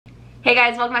Hey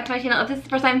guys, welcome back to my channel. If this is the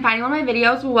first time finding one of my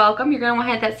videos, welcome. You're going to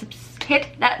want to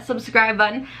hit that subscribe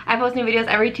button. I post new videos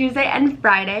every Tuesday and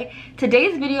Friday.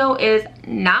 Today's video is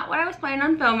not what I was planning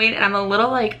on filming, and I'm a little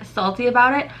like salty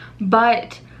about it,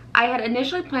 but I had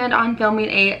initially planned on filming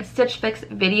a Stitch Fix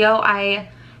video. I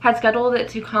had scheduled it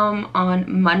to come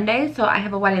on Monday, so I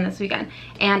have a wedding this weekend,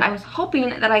 and I was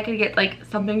hoping that I could get like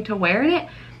something to wear in it,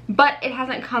 but it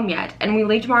hasn't come yet, and we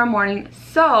leave tomorrow morning,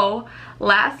 so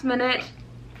last minute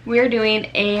we're doing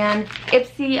an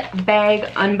Ipsy bag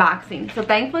unboxing. So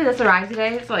thankfully this arrived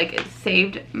today, so like it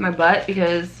saved my butt,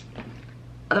 because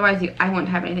otherwise I wouldn't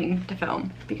have anything to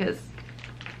film because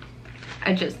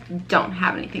I just don't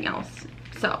have anything else.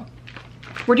 So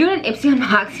we're doing an Ipsy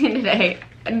unboxing today.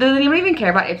 Does anyone even care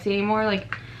about Ipsy anymore?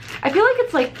 Like, I feel like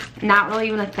it's like not really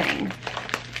even a thing.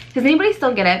 Does anybody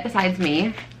still get it besides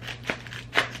me?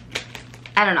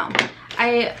 I don't know.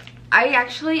 I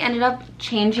actually ended up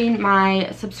changing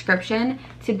my subscription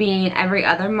to being every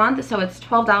other month, so it's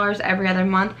 $12 every other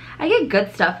month. I get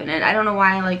good stuff in it. I don't know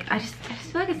why, like, I just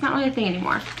feel like it's not really a thing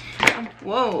anymore.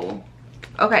 Whoa.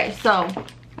 Okay, so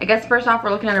I guess first off we're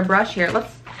looking at a brush here.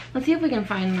 Let's see if we can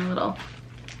find my little,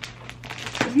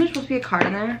 isn't there supposed to be a card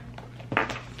in there?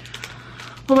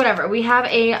 Well, whatever. We have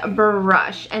a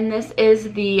brush, and this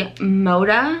is the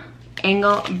Moda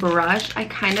angle brush. I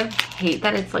kind of hate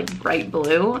that it's like bright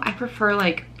blue. I prefer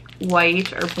like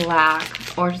white or black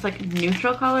or just like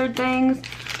neutral colored things,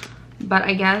 but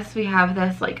I guess we have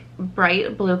this like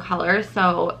bright blue color,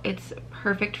 so it's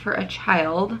perfect for a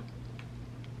child.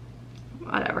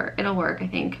 Whatever, it'll work, I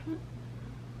think.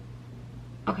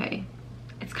 Okay,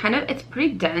 it's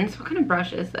pretty dense. What kind of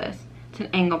brush is this? It's an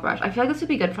angle brush. I feel like this would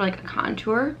be good for like a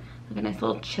contour, like a nice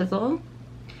little chisel,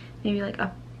 maybe like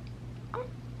a,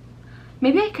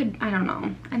 maybe I could, I don't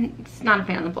know. I'm just not a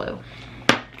fan of the blue.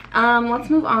 Let's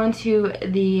move on to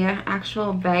the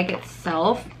actual bag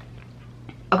itself.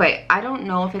 Okay, I don't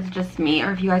know if it's just me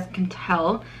or if you guys can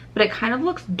tell, but it kind of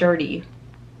looks dirty.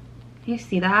 Can you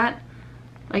see that?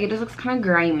 Like, it just looks kind of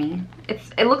grimy.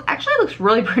 Actually looks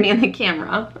really pretty in the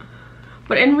camera,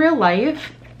 but in real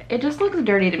life, it just looks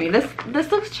dirty to me.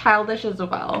 This looks childish as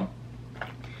well.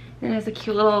 And it has a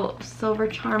cute little silver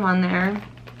charm on there.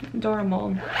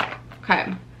 Adorable.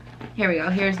 Okay, here we go.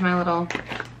 Here's my little,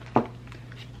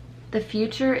 the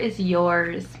future is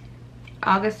yours,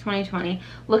 August 2020.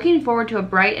 Looking forward to a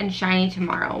bright and shiny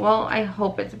tomorrow. Well, I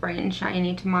hope it's bright and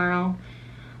shiny tomorrow.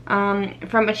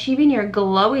 From achieving your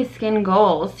glowy skin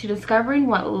goals to discovering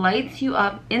what lights you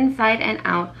up inside and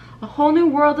out, a whole new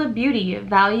world of beauty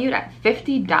valued at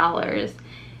 $50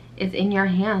 is in your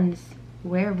hands.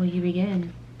 Where will you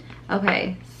begin?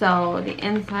 Okay, so the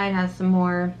inside has some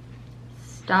more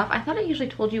stuff. I thought I usually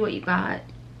told you what you got.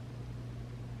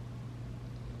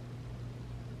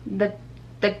 The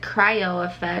cryo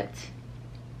effect.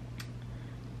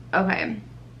 Okay.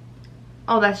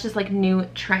 Oh, that's just like new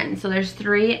trend. So there's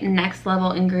 3 next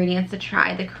level ingredients to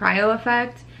try. The cryo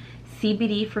effect,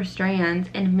 CBD for strands,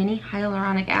 and mini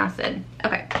hyaluronic acid.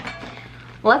 Okay.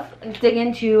 Let's dig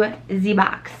into the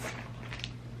box.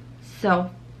 So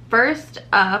first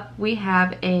up we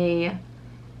have a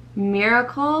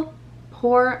Miracle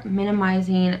Pore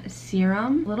Minimizing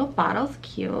Serum. Little bottle's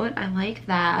cute. I like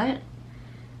that.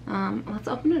 Let's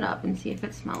open it up and see if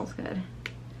it smells good.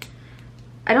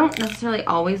 I don't necessarily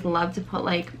always love to put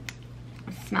like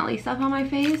smelly stuff on my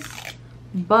face,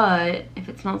 but if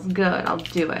it smells good, I'll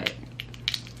do it.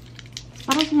 This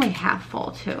bottle's only half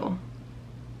full too.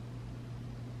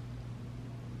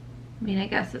 I mean, I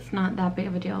guess it's not that big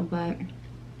of a deal, but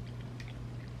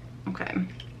okay.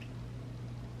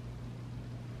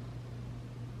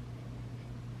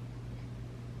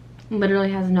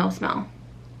 Literally has no smell.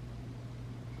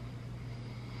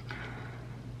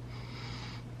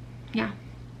 Yeah,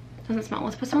 doesn't smell.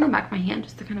 Let's put some on the back of my hand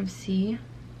just to kind of see.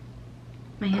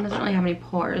 My hand doesn't really have any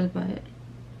pores, but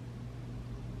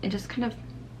it just kind of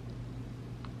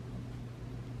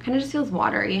just feels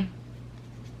watery.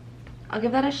 I'll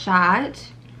give that a shot.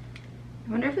 I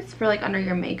wonder if it's for like under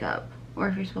your makeup, or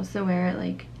if you're supposed to wear it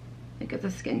like it's a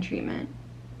skin treatment.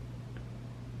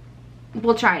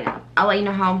 We'll try it out. I'll let you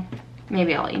know how,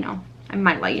 maybe I'll let you know. I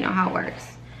might let you know how it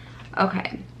works.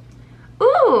 Okay.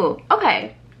 Ooh,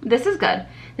 okay. This is good.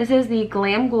 This is the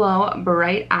Glam Glow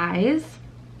Bright Eyes.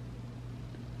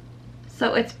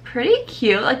 So it's pretty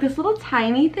cute, like this little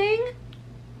tiny thing.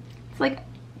 It's like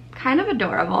kind of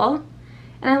adorable.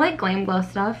 And I like Glam Glow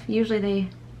stuff. Usually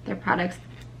their products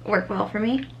work well for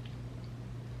me.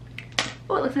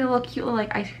 Oh, it looks like a little cute little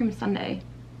like ice cream sundae.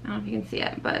 I don't know if you can see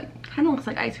it, but it kind of looks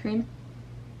like ice cream.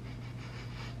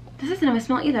 This doesn't have a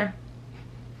smell either.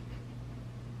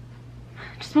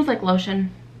 It just smells like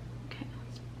lotion. Okay.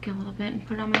 get a little bit and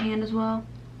put it on my hand as well.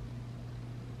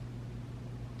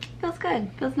 Feels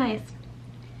good, feels nice.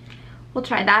 We'll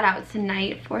try that out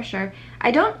tonight for sure.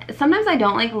 Sometimes I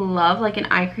don't like love like an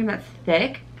eye cream that's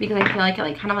thick because I feel like it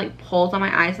like kind of like pulls on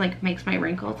my eyes, like makes my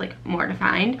wrinkles like more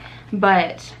defined.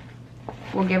 But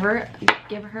we'll give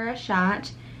her a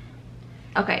shot.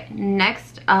 Okay,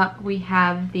 next up we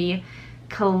have the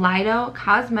Kaleido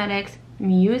Cosmetics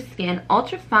Muse Skin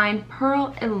Ultra Fine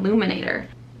Pearl Illuminator.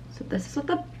 So this is what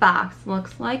the box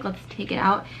looks like. Let's take it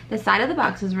out. The side of the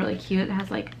box is really cute. It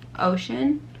has like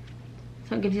ocean.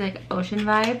 So it gives you like ocean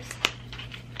vibes.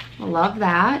 Love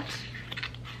that.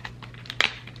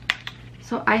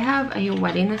 So I have a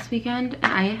wedding this weekend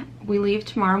and we leave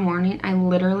tomorrow morning. I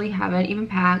literally haven't even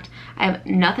packed. I have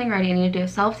nothing ready. I need to do a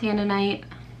self-tan tonight.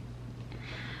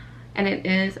 And it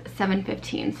is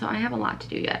 7:15, so I have a lot to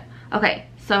do yet. Okay,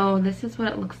 so this is what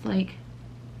it looks like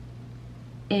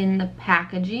in the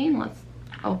packaging. Let's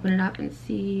open it up and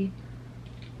see.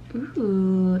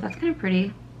 Ooh, that's kind of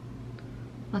pretty.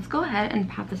 Let's go ahead and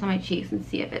pop this on my cheeks and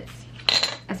see if it's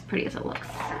as pretty as it looks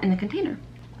in the container.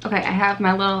 Okay, I have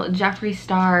my little Jeffree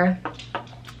Star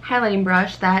highlighting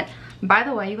brush that, by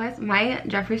the way, you guys, my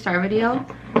Jeffree Star video,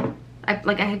 I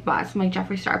had bought some like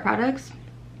Jeffree Star products.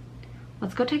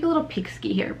 Let's go take a little peek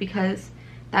ski here because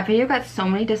that video got so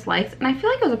many dislikes and I feel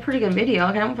like it was a pretty good video.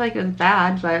 Like I don't feel like it was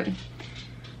bad, but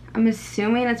I'm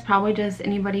assuming it's probably just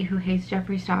anybody who hates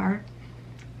Jeffree Star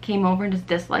came over and just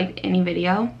disliked any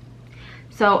video.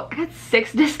 So I got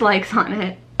 6 dislikes on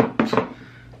it.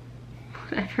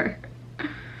 Whatever.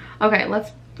 Okay,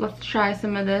 let's try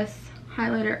some of this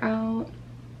highlighter out.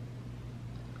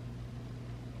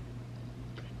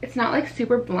 It's not like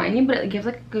super blinding, but it gives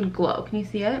like a good glow. Can you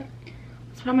see it?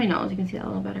 Let's put it on my nose. You can see that a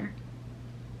little better.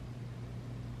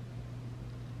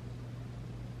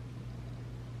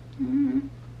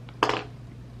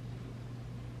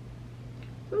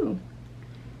 Ooh.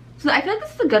 So I feel like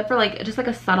this is good for like just like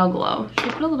a subtle glow. Should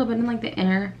I put a little bit in like the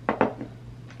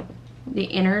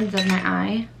innards of my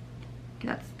eye?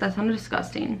 Okay, that sounded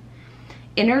disgusting.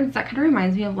 Innards, that kind of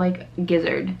reminds me of like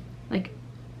gizzard, like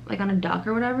on a duck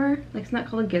or whatever. Like, isn't that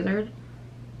called a gizzard?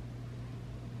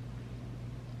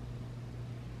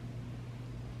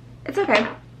 It's okay.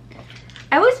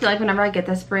 I always feel like whenever I get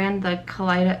this brand, the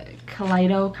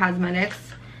Kaleido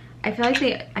Cosmetics, I feel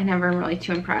like I never am really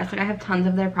too impressed. Like I have tons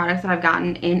of their products that I've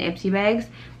gotten in Ipsy bags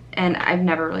and I've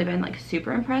never really been like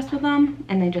super impressed with them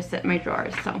and they just sit in my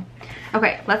drawers. So,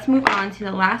 okay, let's move on to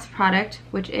the last product,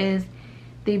 which is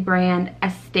the brand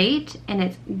Estate and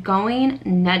it's Going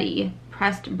Nutty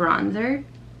Pressed Bronzer.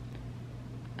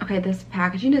 Okay, this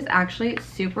packaging is actually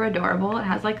super adorable. It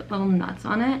has like little nuts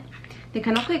on it. They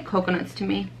kind of look like coconuts to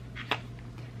me.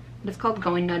 But it's called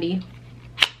Going Nutty.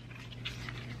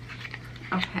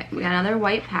 Okay, we got another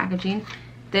white packaging.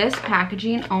 This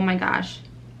packaging, oh my gosh.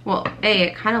 Well,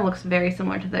 it kind of looks very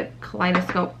similar to the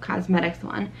Kaleidoscope Cosmetics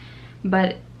one.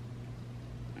 But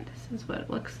this is what it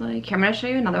looks like. Here, I'm going to show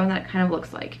you another one that it kind of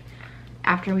looks like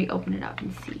after we open it up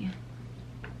and see.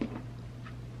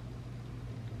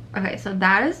 Okay, so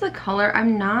that is the color.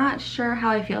 I'm not sure how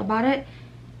I feel about it.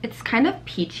 It's kind of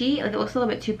peachy. Like, it looks a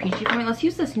little bit too peachy for me. Let's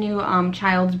use this new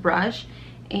Child's brush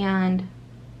and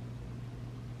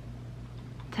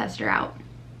test her out.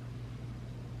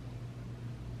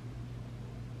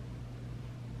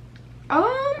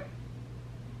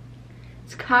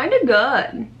 It's kind of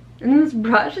good. And this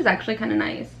brush is actually kind of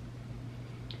nice.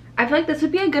 I feel like this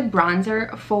would be a good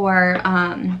bronzer for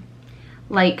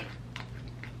like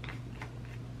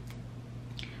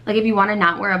if you want to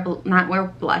not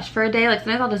wear blush for a day. Like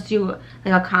sometimes I'll just do like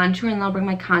a contour and I'll bring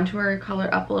my contour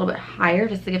color up a little bit higher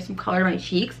just to give some color to my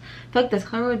cheeks. I feel like this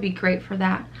color would be great for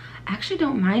that. I actually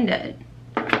don't mind it.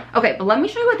 Okay, but let me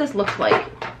show you what this looks like.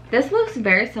 This looks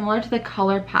very similar to the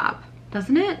ColourPop,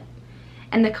 doesn't it?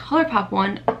 And the ColourPop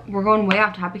one, we're going way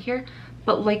off topic here,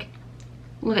 but like,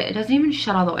 look at it, doesn't even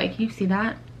shut all the way. Can you see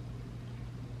that?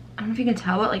 I don't know if you can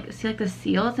tell, but like, see like the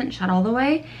seal isn't shut all the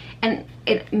way, and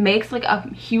it makes like a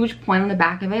huge point on the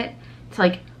back of it to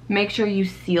like make sure you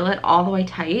seal it all the way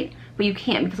tight, but you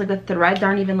can't because like the threads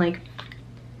aren't even like,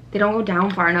 they don't go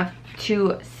down far enough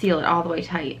to seal it all the way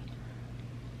tight.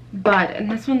 But,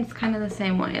 and this one's kind of the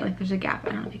same way, like there's a gap.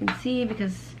 I don't know if you can see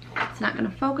because it's not gonna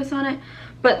focus on it,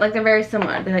 but like they're very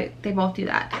similar. They both do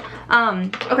that.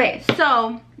 Okay,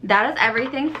 so that is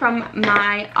everything from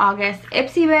my August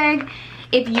Ipsy bag.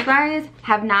 If you guys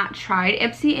have not tried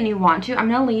Ipsy and you want to, I'm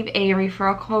gonna leave a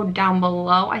referral code down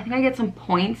below. I think I get some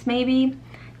points maybe.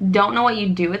 Don't know what you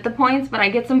do with the points, but I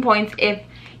get some points if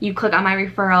you click on my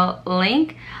referral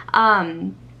link.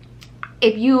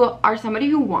 if you are somebody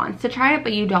who wants to try it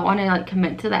but you don't want to like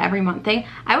commit to the every month thing,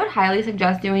 I would highly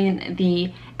suggest doing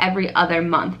the every other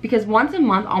month, because once a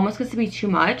month almost gets to be too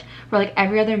much. For like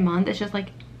every other month, it's just like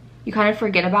you kind of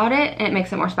forget about it and it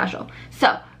makes it more special.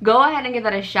 So go ahead and give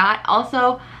that a shot.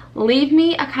 Also, leave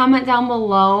me a comment down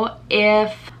below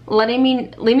letting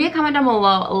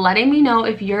me know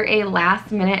if you're a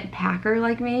last minute packer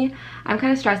like me. I'm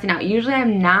kind of stressing out. Usually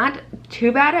I'm not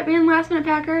too bad at being last minute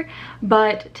packer,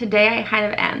 but today I kind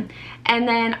of am. And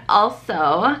then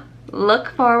also look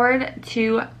forward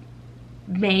to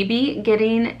maybe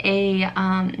getting a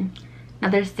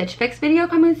another Stitch Fix video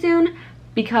coming soon,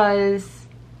 because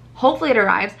hopefully it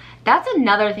arrives. That's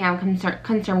another thing I'm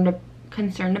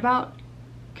concerned about.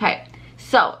 Okay,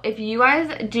 so if you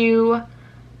guys do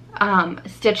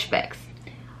Stitch Fix,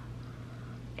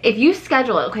 if you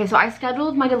schedule it, okay, so I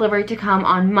scheduled my delivery to come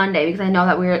on Monday because I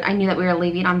knew that we were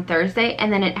leaving on Thursday,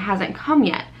 and then it hasn't come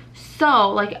yet. So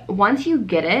like once you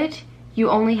get it, you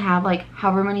only have like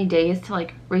however many days to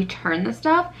like return the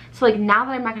stuff. So like now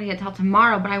that I'm not gonna get it till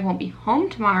tomorrow, but I won't be home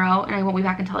tomorrow and I won't be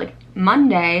back until like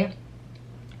Monday,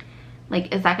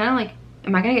 like is that gonna like,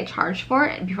 am I gonna get charged for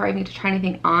it before I even get to try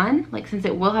anything on? Like, since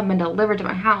it will have been delivered to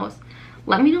my house,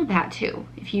 let me know that too,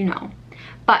 if you know.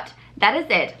 But that is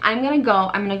it. I'm gonna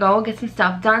go get some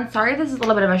stuff done. Sorry this is a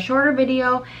little bit of a shorter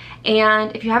video,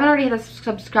 and if you haven't already hit the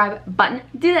subscribe button,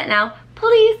 do that now,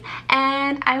 please.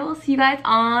 And I will see you guys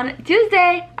on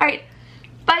Tuesday. All right,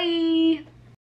 bye.